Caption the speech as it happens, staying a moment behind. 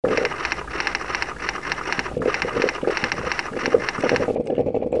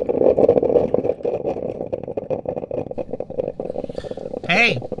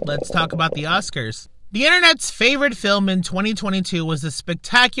let's talk about the Oscars. The internet's favorite film in 2022 was the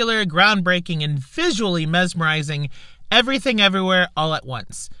spectacular, groundbreaking, and visually mesmerizing Everything Everywhere All at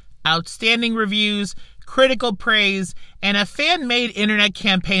Once. Outstanding reviews, critical praise, and a fan-made internet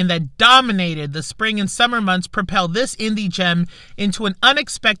campaign that dominated the spring and summer months propelled this indie gem into an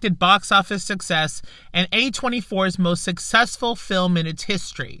unexpected box office success and A24's most successful film in its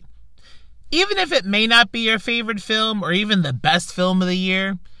history. Even if it may not be your favorite film or even the best film of the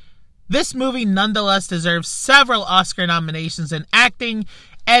year, this movie nonetheless deserves several Oscar nominations in acting,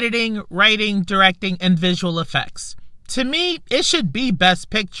 editing, writing, directing, and visual effects. To me, it should be Best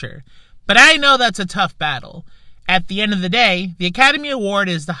Picture, but I know that's a tough battle. At the end of the day, the Academy Award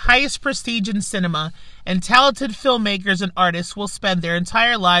is the highest prestige in cinema, and talented filmmakers and artists will spend their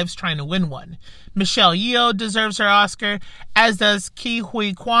entire lives trying to win one. Michelle Yeoh deserves her Oscar, as does Ke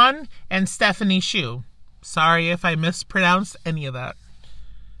Huy Quan and Stephanie Hsu. Sorry if I mispronounced any of that.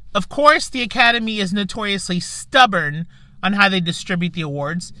 Of course, the Academy is notoriously stubborn on how they distribute the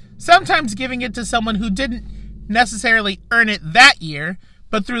awards, sometimes giving it to someone who didn't necessarily earn it that year,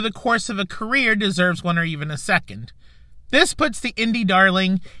 but through the course of a career deserves one or even a second. This puts the indie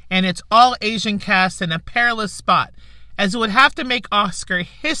darling and its all-Asian cast in a perilous spot, as it would have to make Oscar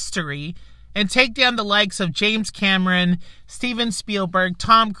history and take down the likes of James Cameron, Steven Spielberg,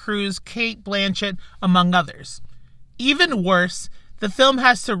 Tom Cruise, Cate Blanchett, among others. Even worse, the film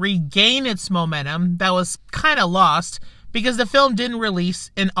has to regain its momentum that was kind of lost because the film didn't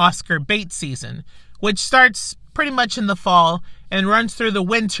release in Oscar bait season, which starts pretty much in the fall and runs through the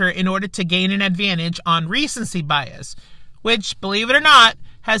winter in order to gain an advantage on recency bias, which, believe it or not,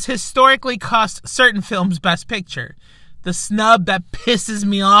 has historically cost certain films Best Picture. The snub that pisses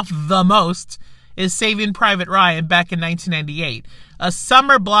me off the most is Saving Private Ryan back in 1998, a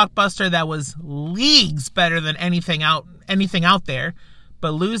summer blockbuster that was leagues better than anything out there,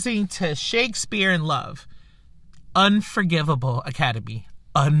 but losing to Shakespeare in Love. Unforgivable, Academy.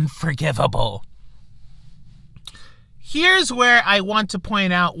 Unforgivable. Here's where I want to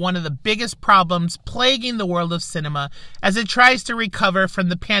point out one of the biggest problems plaguing the world of cinema as it tries to recover from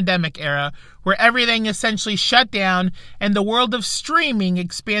the pandemic era, where everything essentially shut down and the world of streaming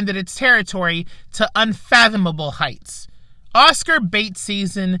expanded its territory to unfathomable heights. Oscar bait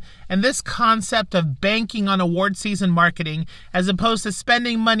season and this concept of banking on award season marketing as opposed to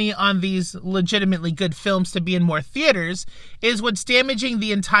spending money on these legitimately good films to be in more theaters is what's damaging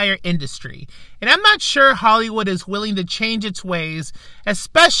the entire industry. And I'm not sure Hollywood is willing to change its ways,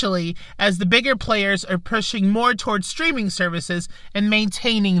 especially as the bigger players are pushing more towards streaming services and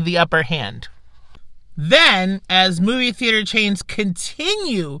maintaining the upper hand. Then, as movie theater chains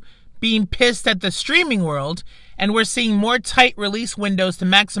continue being pissed at the streaming world, and we're seeing more tight release windows to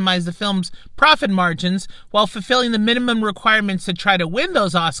maximize the film's profit margins while fulfilling the minimum requirements to try to win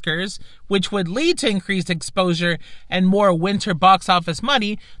those Oscars, which would lead to increased exposure and more winter box office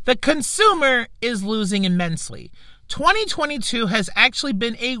money, the consumer is losing immensely. 2022 has actually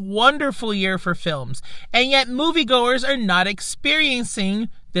been a wonderful year for films, and yet moviegoers are not experiencing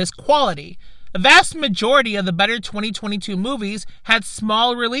this quality. A vast majority of the better 2022 movies had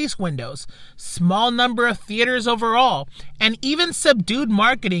small release windows, small number of theaters overall, and even subdued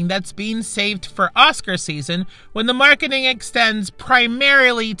marketing that's being saved for Oscar season when the marketing extends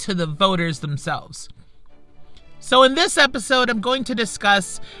primarily to the voters themselves. So in this episode, I'm going to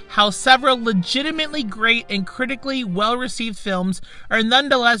discuss how several legitimately great and critically well-received films are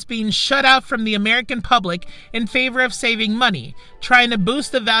nonetheless being shut out from the American public in favor of saving money, trying to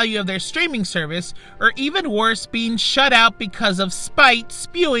boost the value of their streaming service, or even worse, being shut out because of spite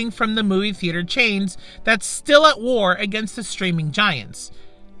spewing from the movie theater chains that's still at war against the streaming giants.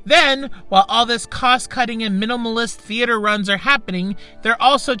 Then, while all this cost-cutting and minimalist theater runs are happening, they're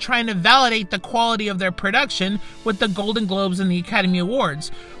also trying to validate the quality of their production with the Golden Globes and the Academy Awards,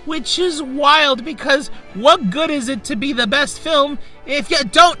 which is wild because what good is it to be the best film if you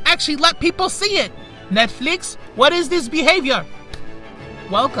don't actually let people see it? Netflix, what is this behavior?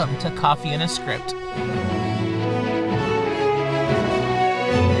 Welcome to Coffee and a Script.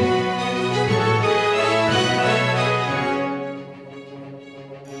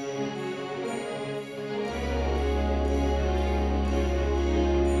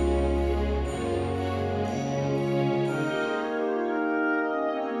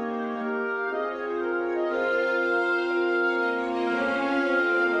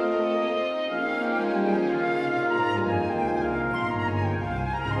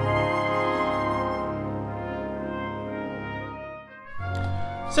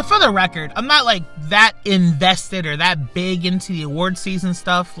 So for the record, I'm not like that invested or that big into the award season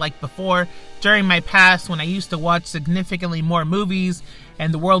stuff like before. During my past, when I used to watch significantly more movies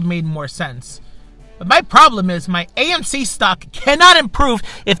and the world made more sense. But my problem is my AMC stock cannot improve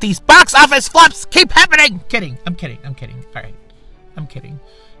if these box office flops keep happening. I'm kidding. All right, I'm kidding.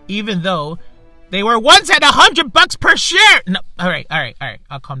 Even though they were once at $100 per share. No, all right.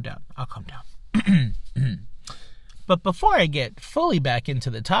 I'll calm down. But before I get fully back into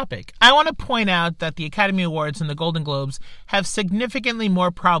the topic, I want to point out that the Academy Awards and the Golden Globes have significantly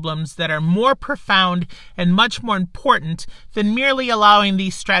more problems that are more profound and much more important than merely allowing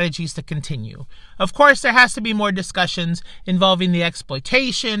these strategies to continue. Of course, there has to be more discussions involving the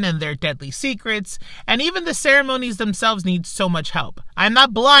exploitation and their deadly secrets, and even the ceremonies themselves need so much help. I'm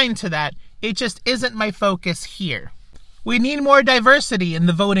not blind to that, it just isn't my focus here. We need more diversity in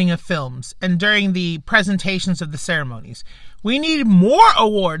the voting of films and during the presentations of the ceremonies. We need more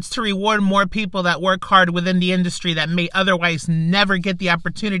awards to reward more people that work hard within the industry that may otherwise never get the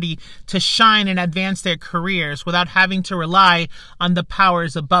opportunity to shine and advance their careers without having to rely on the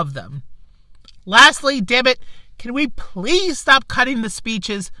powers above them. Lastly, damn it, can we please stop cutting the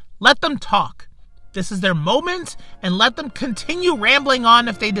speeches? Let them talk. This is their moment, and let them continue rambling on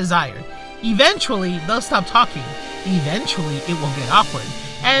if they desire. Eventually, they'll stop talking. Eventually, it will get awkward.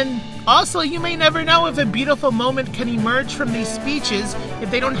 And also, you may never know if a beautiful moment can emerge from these speeches if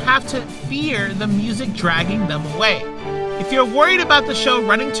they don't have to fear the music dragging them away. If you're worried about the show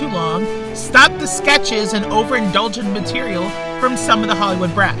running too long, stop the sketches and overindulgent material from some of the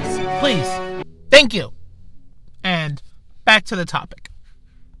Hollywood brats. Please. Thank you. And back to the topic.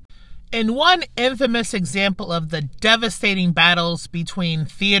 In one infamous example of the devastating battles between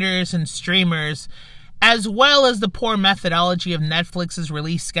theaters and streamers, as well as the poor methodology of Netflix's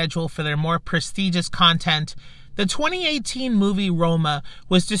release schedule for their more prestigious content, the 2018 movie Roma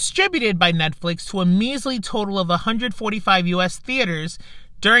was distributed by Netflix to a measly total of 145 U.S. theaters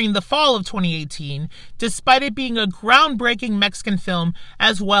during the fall of 2018, despite it being a groundbreaking Mexican film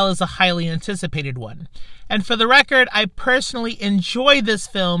as well as a highly anticipated one. And for the record, I personally enjoy this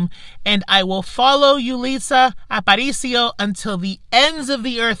film, and I will follow Yulisa Aparicio until the ends of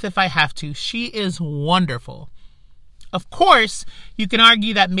the earth if I have to. She is wonderful. Of course, you can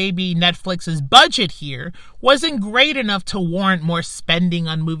argue that maybe Netflix's budget here wasn't great enough to warrant more spending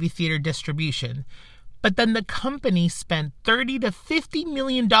on movie theater distribution. But then the company spent $30 to $50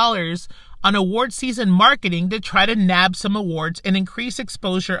 million on award season marketing to try to nab some awards and increase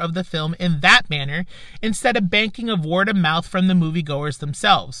exposure of the film in that manner, instead of banking of word of mouth from the moviegoers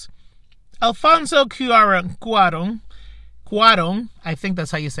themselves. Alfonso Cuarón, I think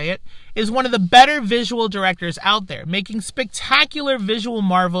that's how you say it, is one of the better visual directors out there, making spectacular visual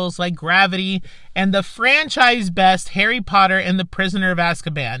marvels like Gravity and the franchise best Harry Potter and the Prisoner of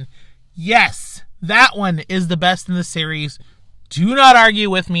Azkaban. Yes, that one is the best in the series. Do not argue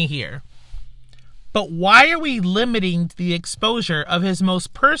with me here. But why are we limiting the exposure of his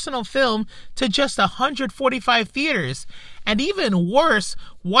most personal film to just 145 theaters? And even worse,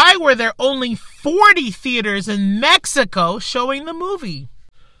 why were there only 40 theaters in Mexico showing the movie?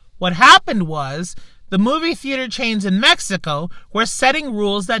 What happened was, the movie theater chains in Mexico were setting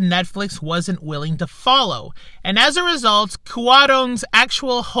rules that Netflix wasn't willing to follow. And as a result, Cuarón's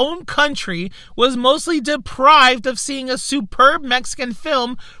actual home country was mostly deprived of seeing a superb Mexican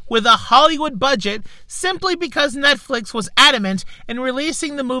film with a Hollywood budget simply because Netflix was adamant in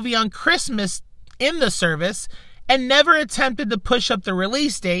releasing the movie on Christmas in the service and never attempted to push up the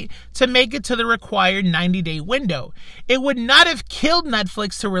release date to make it to the required 90-day window. It would not have killed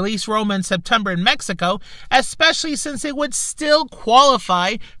Netflix to release Roma in September in Mexico, especially since it would still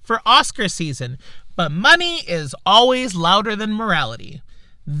qualify for Oscar season. But money is always louder than morality.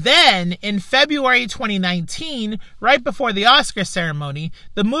 Then, in February 2019, right before the Oscar ceremony,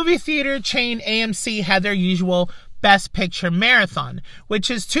 the movie theater chain AMC had their usual Best Picture Marathon,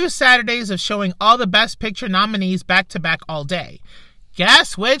 which is 2 Saturdays of showing all the Best Picture nominees back-to-back all day.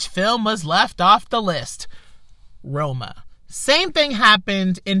 Guess which film was left off the list? Roma. Same thing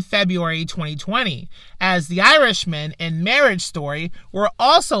happened in February 2020, as The Irishman and Marriage Story were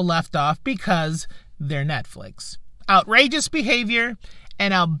also left off because they're Netflix. Outrageous behavior,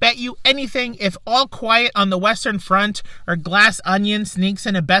 and I'll bet you anything if All Quiet on the Western Front or Glass Onion sneaks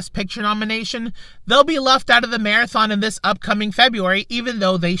in a Best Picture nomination, they'll be left out of the marathon in this upcoming February, even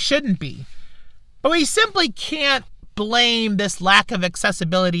though they shouldn't be. But we simply can't blame this lack of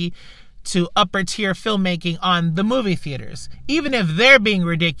accessibility to upper-tier filmmaking on the movie theaters, even if they're being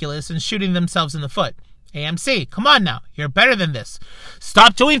ridiculous and shooting themselves in the foot. AMC, come on now, you're better than this.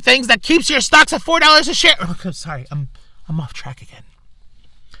 Stop doing things that keeps your stocks at $4 a share. Oh, sorry, I'm off track again.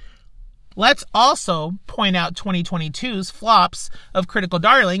 Let's also point out 2022's flops of critical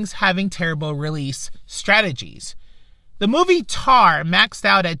darlings having terrible release strategies. The movie Tar maxed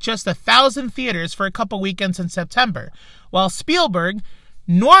out at just 1,000 theaters for a couple weekends in September, while Spielberg,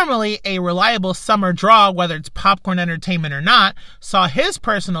 normally a reliable summer draw, whether it's popcorn entertainment or not, saw his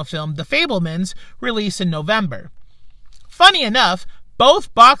personal film, The Fabelmans, release in November. Funny enough,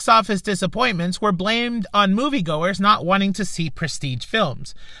 both box office disappointments were blamed on moviegoers not wanting to see prestige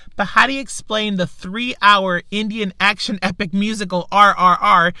films. But how do you explain the 3-hour Indian action epic musical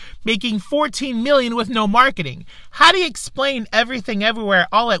RRR making $14 million with no marketing? How do you explain Everything Everywhere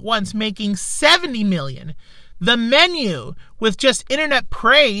All at Once making $70 million? The Menu, with just internet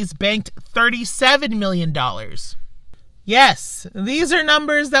praise, banked $37 million. Yes, these are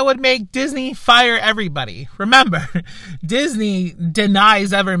numbers that would make Disney fire everybody. Remember, Disney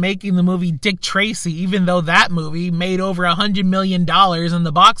denies ever making the movie Dick Tracy, even though that movie made over $100 million in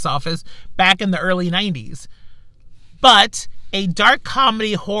the box office back in the early 90s. But a dark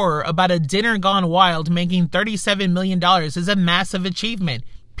comedy horror about a dinner gone wild making $37 million is a massive achievement.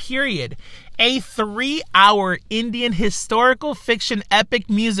 Period. A 3-hour Indian historical fiction epic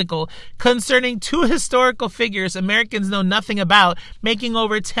musical concerning two historical figures Americans know nothing about, making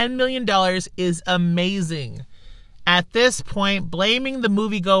over $10 million is amazing. At this point, blaming the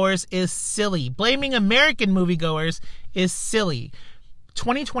moviegoers is silly. Blaming American moviegoers is silly.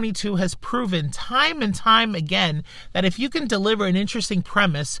 2022 has proven time and time again that if you can deliver an interesting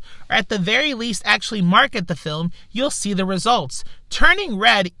premise, or at the very least actually market the film, you'll see the results. Turning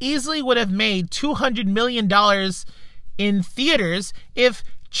Red easily would have made $200 million in theaters if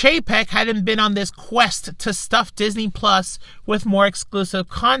Chapek hadn't been on this quest to stuff Disney Plus with more exclusive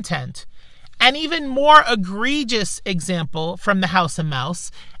content. An even more egregious example from The House of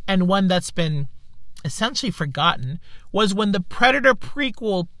Mouse, and one that's been essentially forgotten, was when the Predator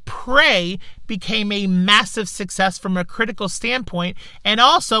prequel Prey became a massive success from a critical standpoint and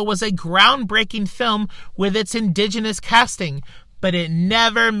also was a groundbreaking film with its indigenous casting, but it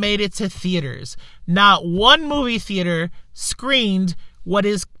never made it to theaters. Not one movie theater screened what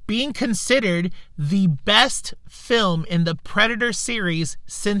is being considered the best film in the Predator series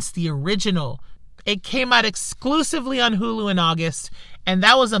since the original. It came out exclusively on Hulu in August, and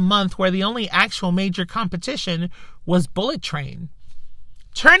that was a month where the only actual major competition was Bullet Train.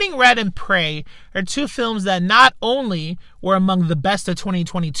 Turning Red and Prey are two films that not only were among the best of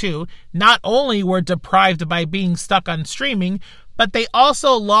 2022, not only were deprived by being stuck on streaming, but they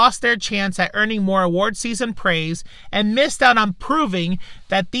also lost their chance at earning more award season praise and missed out on proving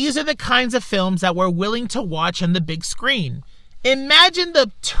that these are the kinds of films that we're willing to watch on the big screen. Imagine the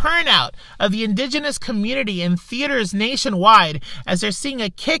turnout of the indigenous community in theaters nationwide as they're seeing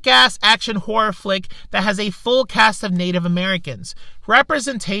a kick-ass action horror flick that has a full cast of Native Americans.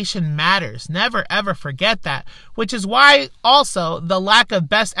 Representation matters. Never ever forget that. Which is why also the lack of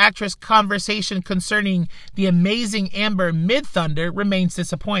Best Actress conversation concerning the amazing Amber Midthunder remains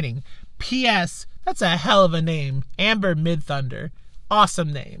disappointing. P.S. That's a hell of a name. Amber Midthunder.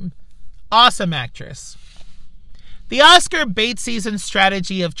 Awesome name. Awesome actress. The Oscar bait season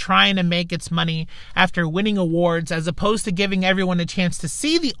strategy of trying to make its money after winning awards as opposed to giving everyone a chance to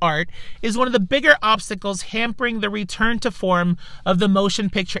see the art is one of the bigger obstacles hampering the return to form of the motion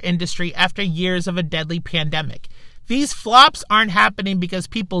picture industry after years of a deadly pandemic. These flops aren't happening because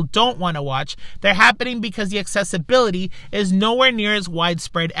people don't want to watch. They're happening because the accessibility is nowhere near as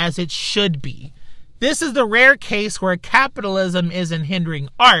widespread as it should be. This is the rare case where capitalism isn't hindering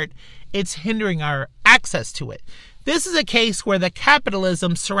art, it's hindering our access to it. This is a case where the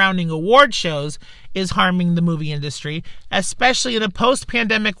capitalism surrounding award shows is harming the movie industry, especially in a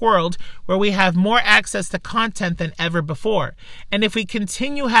post-pandemic world where we have more access to content than ever before. And if we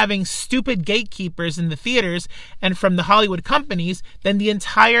continue having stupid gatekeepers in the theaters and from the Hollywood companies, then the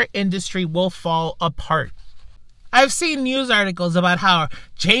entire industry will fall apart. I've seen news articles about how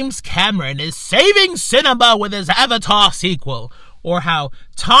James Cameron is saving cinema with his Avatar sequel, or how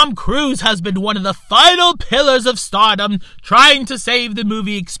Tom Cruise has been one of the final pillars of stardom trying to save the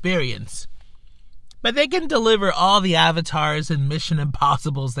movie experience. But they can deliver all the Avatars and Mission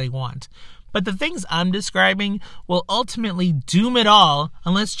Impossibles they want. But the things I'm describing will ultimately doom it all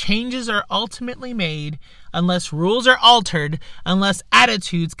unless changes are ultimately made, unless rules are altered, unless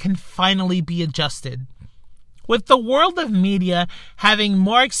attitudes can finally be adjusted. With the world of media having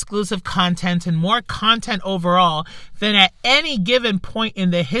more exclusive content and more content overall than at any given point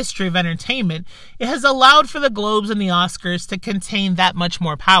in the history of entertainment, it has allowed for the Globes and the Oscars to contain that much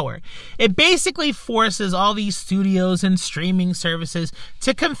more power. It basically forces all these studios and streaming services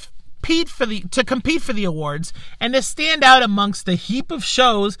to compete for the awards and to stand out amongst the heap of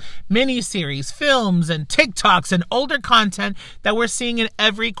shows, miniseries, films, and TikToks and older content that we're seeing in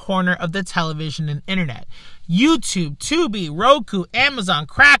every corner of the television and internet. YouTube, Tubi, Roku, Amazon,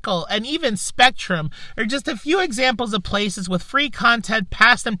 Crackle, and even Spectrum are just a few examples of places with free content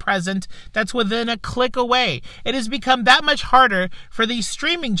past and present that's within a click away. It has become that much harder for these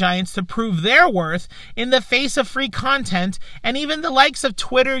streaming giants to prove their worth in the face of free content, and even the likes of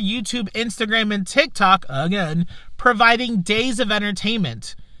Twitter, YouTube, Instagram, and TikTok, again, providing days of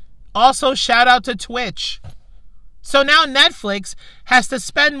entertainment. Also, shout out to Twitch. So now Netflix has to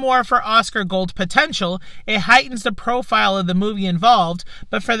spend more for Oscar Gold potential. It heightens the profile of the movie involved,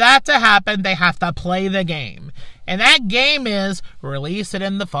 but for that to happen, they have to play the game. And that game is release it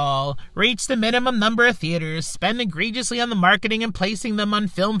in the fall, reach the minimum number of theaters, spend egregiously on the marketing and placing them on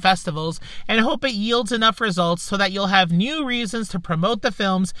film festivals, and hope it yields enough results so that you'll have new reasons to promote the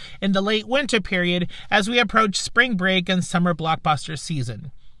films in the late winter period as we approach spring break and summer blockbuster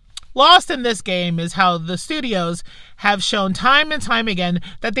season. Lost in this game is how the studios have shown time and time again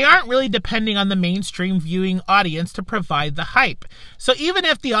that they aren't really depending on the mainstream viewing audience to provide the hype. So even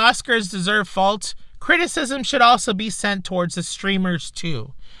if the Oscars deserve fault, criticism should also be sent towards the streamers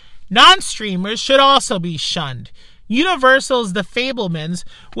too. Non-streamers should also be shunned. Universal's The Fabelmans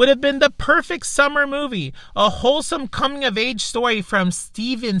would have been the perfect summer movie, a wholesome coming-of-age story from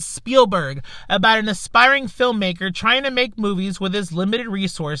Steven Spielberg about an aspiring filmmaker trying to make movies with his limited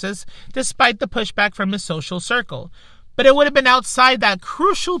resources despite the pushback from his social circle. But it would have been outside that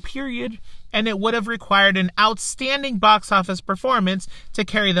crucial period, and it would have required an outstanding box office performance to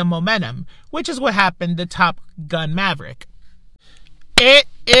carry the momentum, which is what happened to Top Gun Maverick. It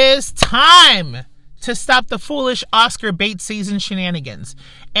is time to stop the foolish Oscar bait season shenanigans.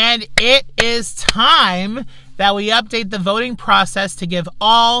 And it is time that we update the voting process to give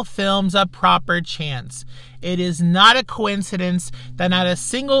all films a proper chance. It is not a coincidence that not a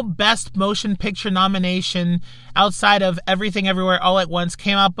single Best Motion Picture nomination outside of Everything Everywhere All at Once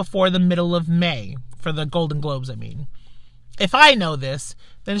came out before the middle of May, for the Golden Globes, I mean. If I know this,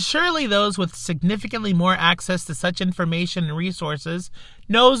 then surely those with significantly more access to such information and resources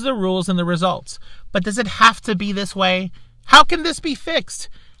knows the rules and the results. But does it have to be this way? How can this be fixed?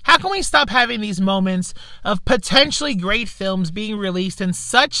 How can we stop having these moments of potentially great films being released in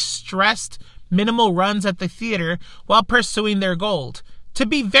such stressed, minimal runs at the theater while pursuing their gold? To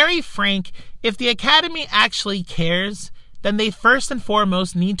be very frank, if the Academy actually cares, then they first and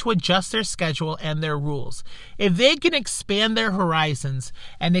foremost need to adjust their schedule and their rules. If they can expand their horizons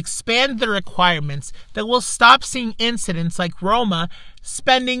and expand the requirements, then we'll stop seeing incidents like Roma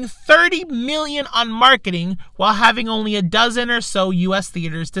spending $30 million on marketing while having only a dozen or so U.S.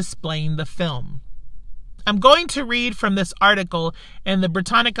 theaters displaying the film. I'm going to read from this article in the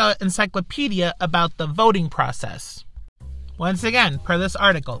Britannica Encyclopedia about the voting process. Once again, per this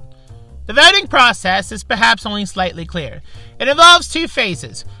article, the voting process is perhaps only slightly clear. It involves two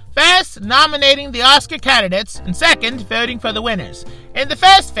phases. First, nominating the Oscar candidates, and second, voting for the winners. In the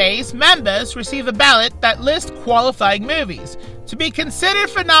first phase, members receive a ballot that lists qualifying movies. To be considered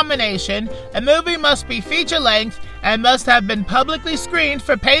for nomination, a movie must be feature-length and must have been publicly screened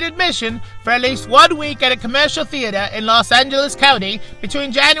for paid admission for at least 1 week at a commercial theater in Los Angeles County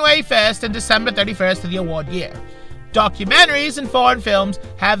between January 1st and December 31st of the award year. Documentaries and foreign films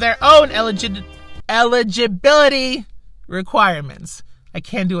have their own eligibility requirements. I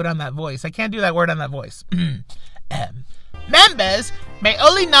can't do it on that voice. I can't do that word on that voice. Members may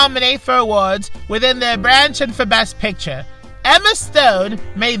only nominate for awards within their branch and for Best Picture. Emma Stone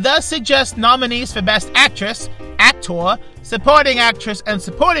may thus suggest nominees for Best Actress, Actor, Supporting Actress, and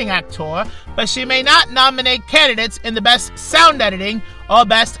Supporting Actor, but she may not nominate candidates in the Best Sound Editing or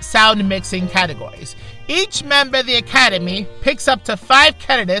Best Sound Mixing categories. Each member of the Academy picks up to 5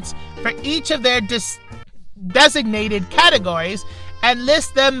 candidates for each of their designated categories and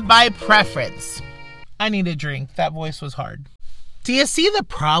lists them by preference. I need a drink. That voice was hard. Do you see the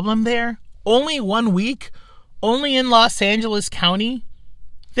problem there? Only 1 week? Only in Los Angeles County?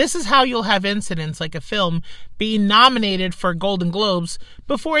 This is how you'll have incidents like a film being nominated for Golden Globes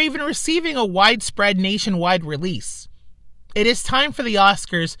before even receiving a widespread nationwide release. It is time for the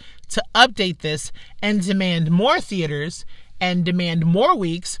Oscars to update this and demand more theaters and demand more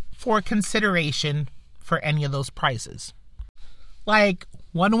weeks for consideration for any of those prizes. Like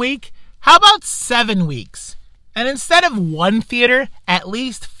 1 week? How about 7 weeks? And instead of 1 theater, at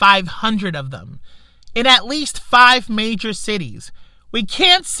least 500 of them. In at least 5 major cities. We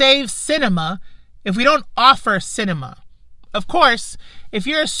can't save cinema if we don't offer cinema. Of course, if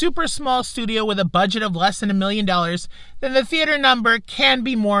you're a super small studio with a budget of less than $1 million, then the theater number can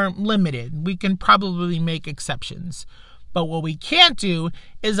be more limited. We can probably make exceptions. But what we can't do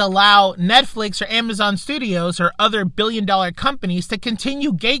is allow Netflix or Amazon Studios or other billion-dollar companies to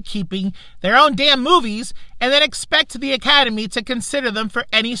continue gatekeeping their own damn movies and then expect the Academy to consider them for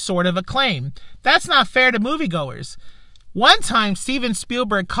any sort of acclaim. That's not fair to moviegoers. One time, Steven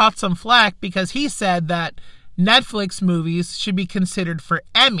Spielberg caught some flack because he said that Netflix movies should be considered for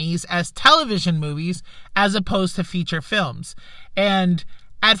Emmys as television movies as opposed to feature films. And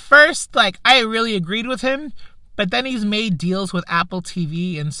at first, I really agreed with him, but then he's made deals with Apple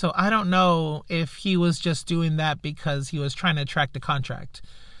TV, and so I don't know if he was just doing that because he was trying to attract a contract.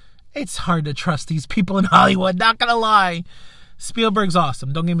 It's hard to trust these people in Hollywood, not gonna lie. Spielberg's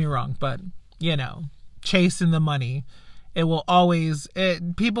awesome, don't get me wrong, but, chasing the money.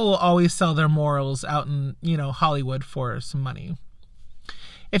 People will always sell their morals out in, Hollywood for some money.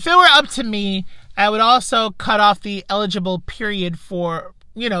 If it were up to me, I would also cut off the eligible period for,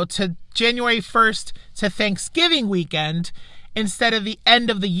 to January 1st to Thanksgiving weekend instead of the end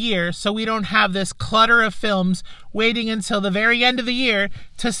of the year, so we don't have this clutter of films waiting until the very end of the year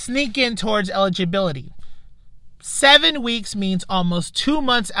to sneak in towards eligibility. 7 weeks means almost 2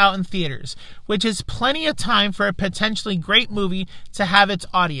 months out in theaters, which is plenty of time for a potentially great movie to have its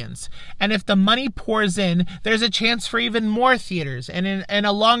audience. And if the money pours in, there's a chance for even more theaters and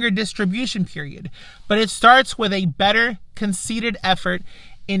a longer distribution period. But it starts with a better, concerted effort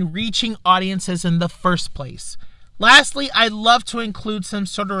in reaching audiences in the first place. Lastly, I'd love to include some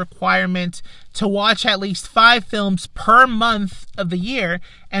sort of requirement to watch at least 5 films per month of the year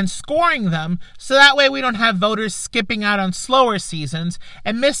and scoring them, so that way we don't have voters skipping out on slower seasons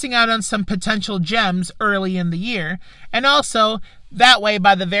and missing out on some potential gems early in the year. And also, that way,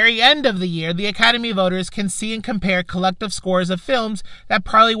 by the very end of the year, the Academy voters can see and compare collective scores of films that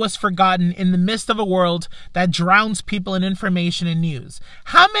probably was forgotten in the midst of a world that drowns people in information and news.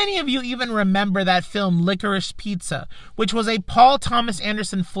 How many of you even remember that film Licorice Pizza, which was a Paul Thomas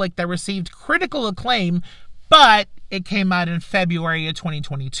Anderson flick that received critical acclaim, but it came out in February of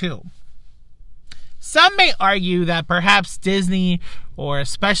 2022? Some may argue that perhaps Disney, or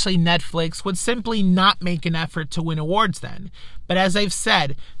especially Netflix, would simply not make an effort to win awards then. But as I've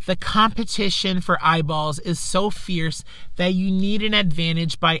said, the competition for eyeballs is so fierce that you need an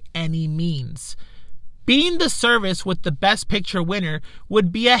advantage by any means. Being the service with the Best Picture winner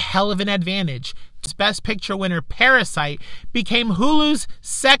would be a hell of an advantage. Best Picture winner Parasite became Hulu's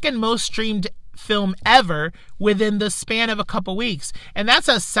second most streamed film ever within the span of a couple weeks. And that's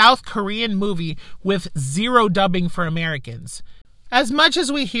a South Korean movie with 0 dubbing for Americans. As much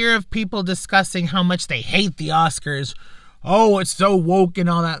as we hear of people discussing how much they hate the Oscars, it's so woke and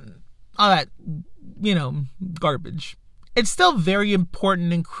all that, garbage. It's still very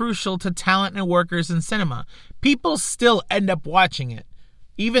important and crucial to talent and workers in cinema. People still end up watching it,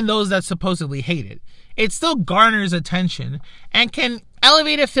 even those that supposedly hate it. It still garners attention and can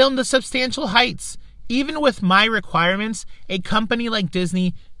elevate a film to substantial heights. Even with my requirements, a company like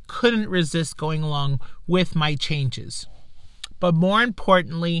Disney couldn't resist going along with my changes. But more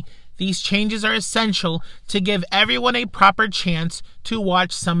importantly, these changes are essential to give everyone a proper chance to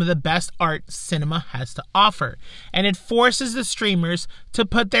watch some of the best art cinema has to offer. And it forces the streamers to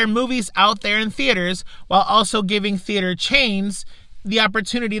put their movies out there in theaters while also giving theater chains the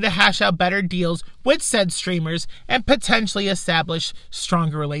opportunity to hash out better deals with said streamers and potentially establish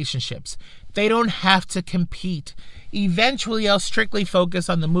stronger relationships. They don't have to compete. Eventually, I'll strictly focus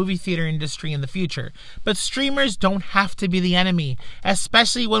on the movie theater industry in the future. But streamers don't have to be the enemy,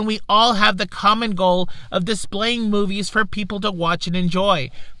 especially when we all have the common goal of displaying movies for people to watch and enjoy.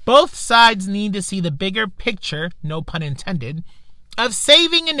 Both sides need to see the bigger picture, no pun intended, of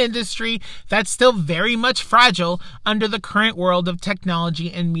saving an industry that's still very much fragile under the current world of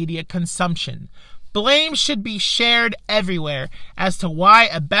technology and media consumption. Blame should be shared everywhere as to why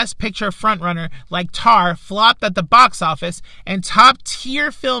a Best Picture frontrunner like Tar flopped at the box office and top-tier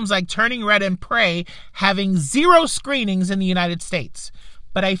films like Turning Red and Prey having 0 screenings in the United States.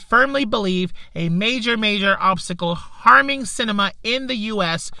 But I firmly believe a major obstacle harming cinema in the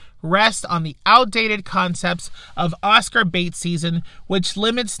U.S. rests on the outdated concepts of Oscar bait season, which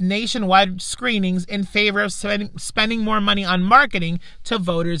limits nationwide screenings in favor of spending more money on marketing to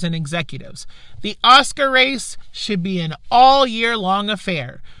voters and executives. The Oscar race should be an all-year-long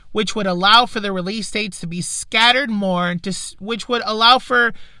affair, which would allow for the release dates to be scattered more, which would allow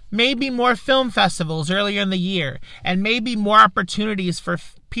for maybe more film festivals earlier in the year, and maybe more opportunities for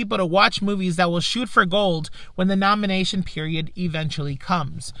people to watch movies that will shoot for gold when the nomination period eventually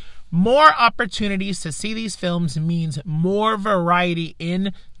comes. More opportunities to see these films means more variety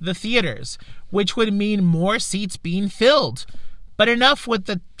in the theaters, which would mean more seats being filled. But enough with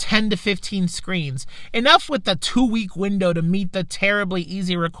the 10 to 15 screens. Enough with the 2-week window to meet the terribly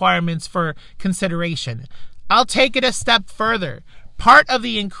easy requirements for consideration. I'll take it a step further. Part of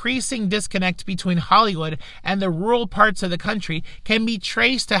the increasing disconnect between Hollywood and the rural parts of the country can be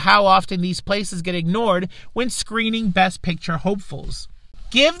traced to how often these places get ignored when screening Best Picture hopefuls.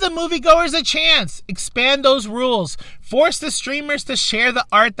 Give the moviegoers a chance. Expand those rules. Force the streamers to share the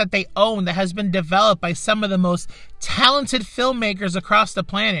art that they own that has been developed by some of the most talented filmmakers across the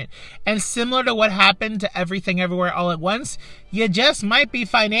planet. And similar to what happened to Everything Everywhere All at Once, you just might be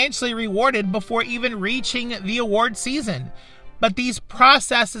financially rewarded before even reaching the award season. But these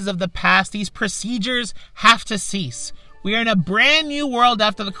processes of the past, these procedures have to cease. We are in a brand new world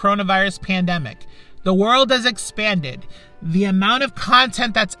after the coronavirus pandemic. The world has expanded. The amount of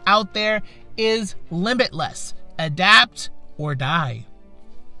content that's out there is limitless. Adapt or die.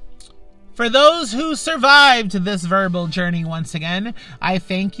 For those who survived this verbal journey once again, I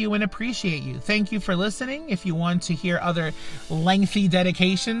thank you and appreciate you. Thank you for listening. If you want to hear other lengthy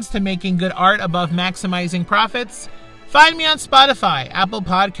dedications to making good art above maximizing profits, find me on Spotify, Apple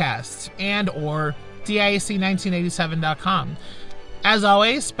Podcasts, and or DIAC1987.com. As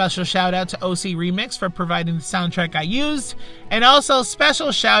always, special shout out to OC Remix for providing the soundtrack I used, and also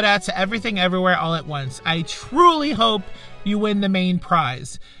special shout out to Everything Everywhere All at Once. I truly hope you win the main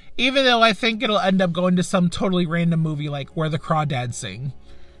prize, even though I think it'll end up going to some totally random movie like Where the Crawdads Sing.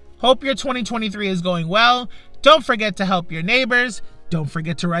 Hope your 2023 is going well. Don't forget to help your neighbors. Don't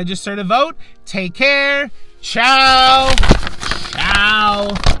forget to register to vote. Take care. Ciao.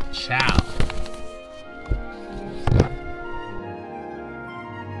 Ciao. Ciao.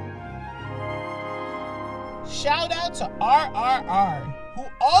 Shout out to RRR, who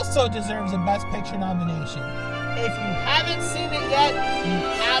also deserves a Best Picture nomination. If you haven't seen it yet, you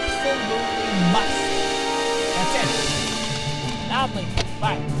absolutely must. That's it. Now I'm leaving.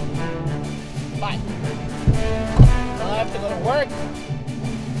 Bye. Bye. I have to go to work.